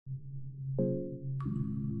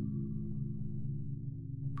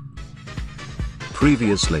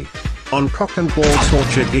Previously on Cock and Ball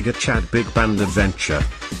Torture Giga Chad Big Band Adventure.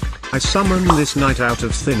 I summoned this knight out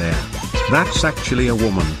of thin air. That's actually a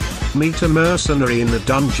woman. Meet a mercenary in the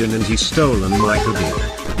dungeon and he's stolen my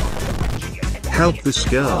hoodie. Help this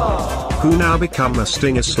girl, who now become a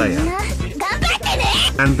Stinger Slayer.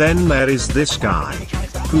 And then there is this guy,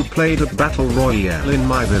 who played a battle royale in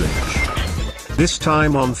my village. This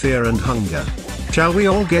time on Fear and Hunger. Shall we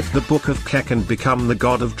all get the Book of Kek and become the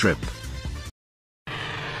god of drip?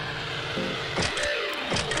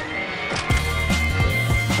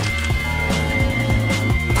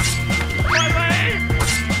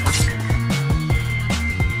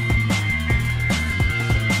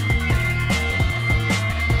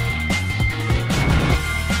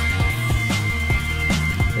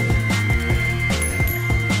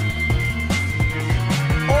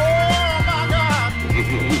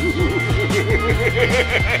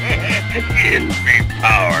 Give me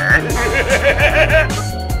power.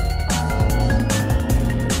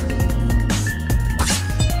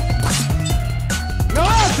 No,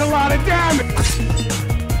 that's a lot of damage.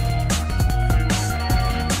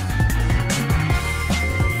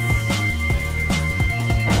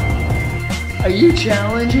 Are you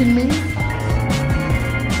challenging me?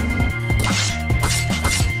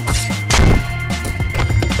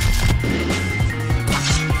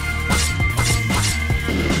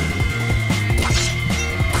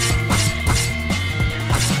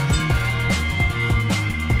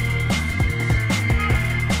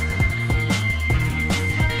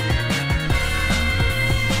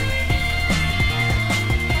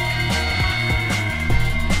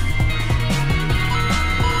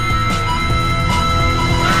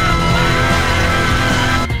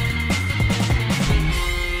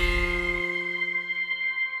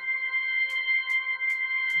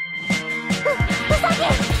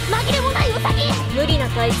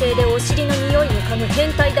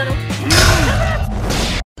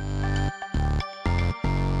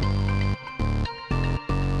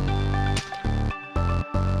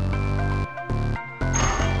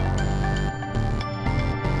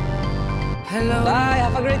 Hello. Bye,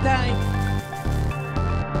 have a great time.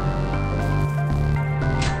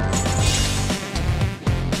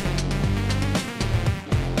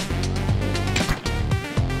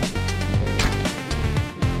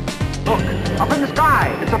 Look, up in the sky,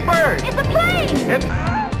 it's a bird. It's a plane.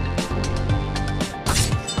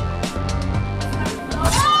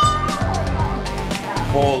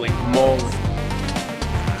 Holy moly.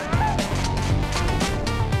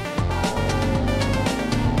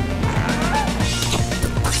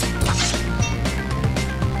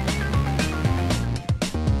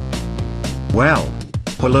 Well,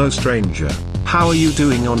 hello stranger, how are you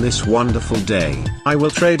doing on this wonderful day? I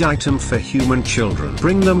will trade item for human children.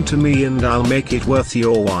 Bring them to me and I'll make it worth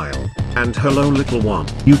your while. And hello little one.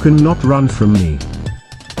 You cannot run from me.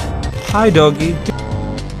 Hi doggy.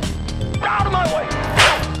 Out of my way.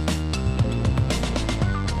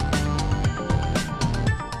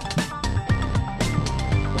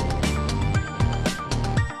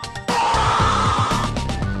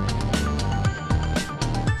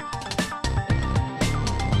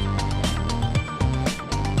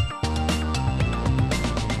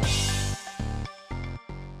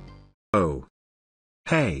 Oh.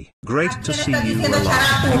 Hey, great to see you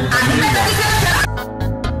alive.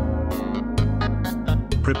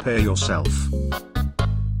 Prepare yourself.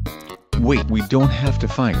 Wait, we don't have to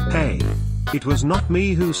fight. Hey. It was not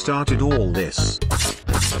me who started all this.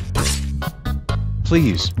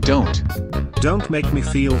 Please, don't. Don't make me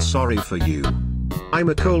feel sorry for you. I'm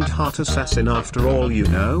a cold heart assassin after all, you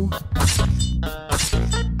know.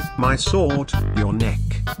 My sword, your neck.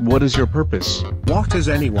 What is your purpose? What is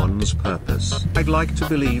anyone's purpose? I'd like to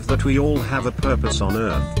believe that we all have a purpose on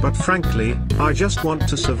Earth, but frankly, I just want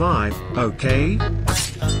to survive, okay?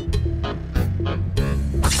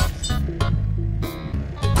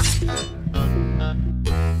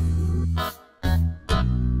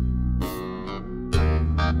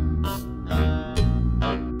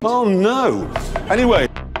 Oh no. Anyway.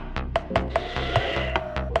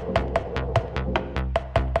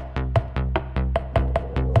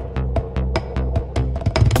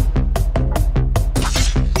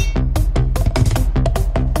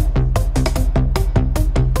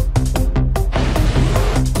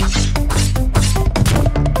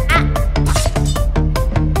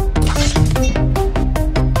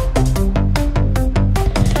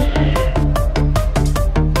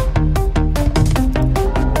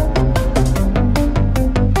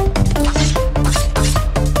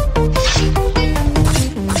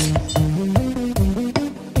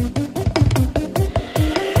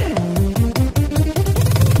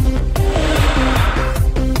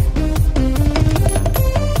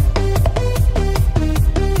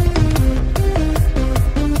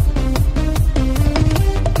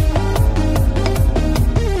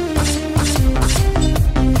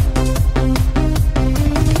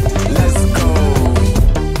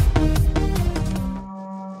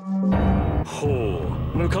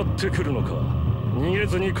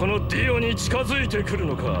 このディオに近づいてくる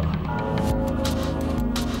のか。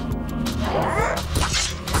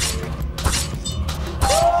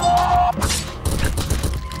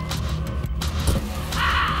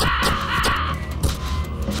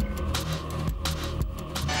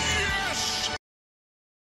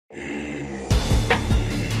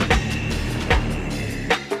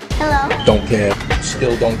Don't care.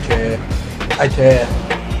 Still don't care. I care.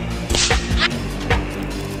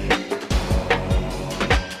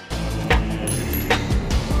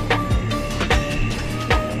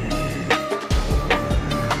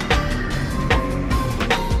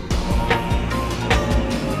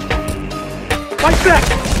 Fight back!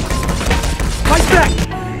 Fight back!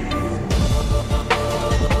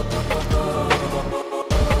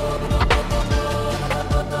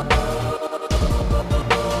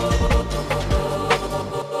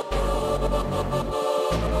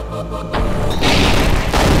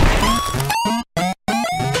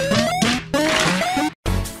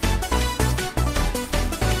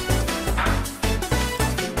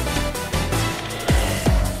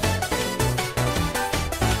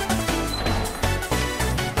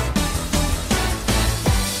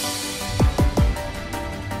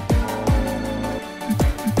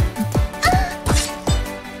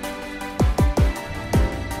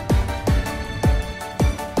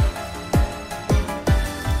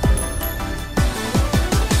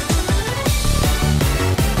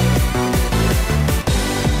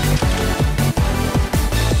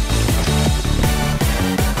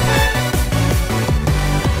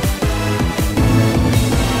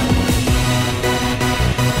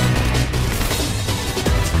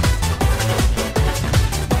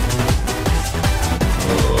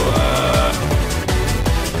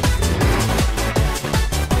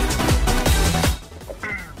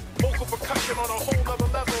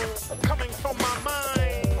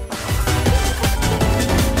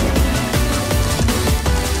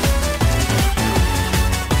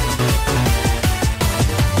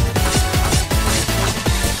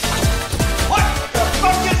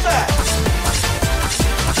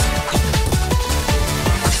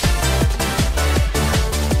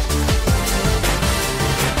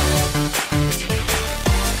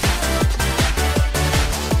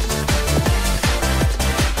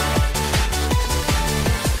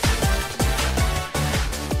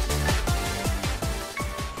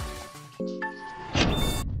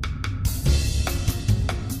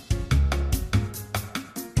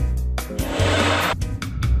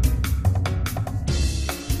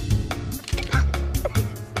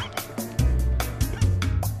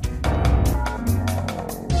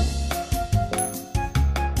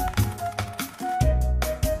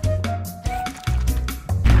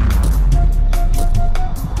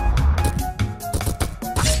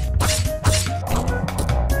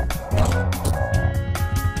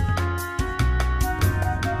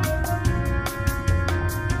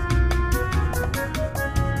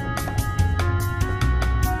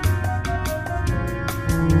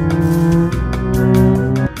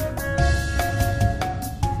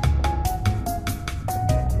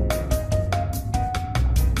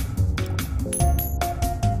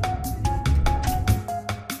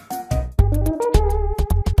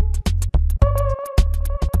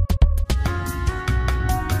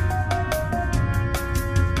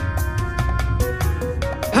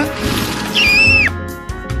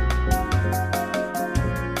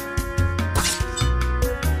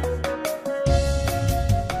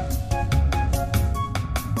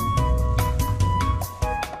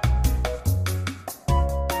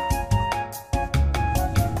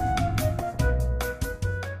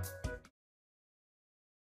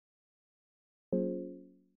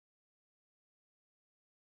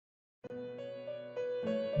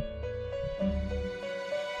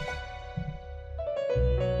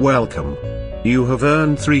 Welcome. You have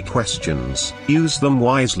earned 3 questions. Use them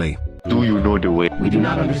wisely. Do you know the way? We do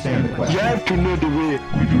not understand the question. You have to know the way.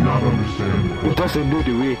 We do not understand the question. Who doesn't know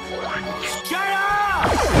the way? Shut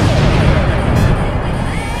up!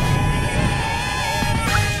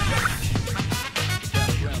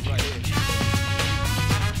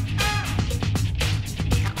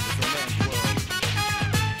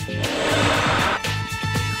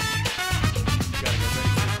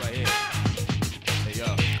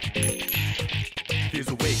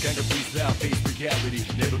 Reality,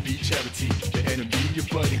 never be charity. The enemy you're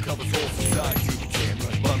fighting covers all society. Damn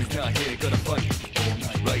right, mommy's not here, gonna fight all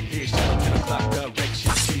night. Right here, shout out 10 o'clock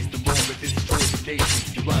direction. Seize the moment, this destroys the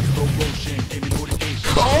nation. You run slow motion, give me motivation.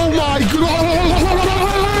 Oh my god!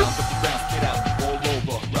 Get out, all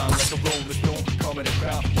over, round like a rolling stone. Calm in the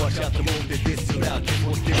crowd, watch out the moon, this too loud. This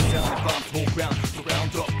won't this sound, and bombs whole ground. So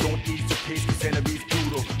round up, don't ease your pace, cause enemies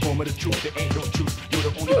brutal. of the truth, there ain't no truth. You're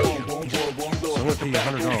the only one world. So I'm gonna pay you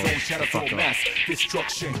 $100. Shadow mass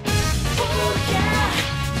destruction. Oh yeah.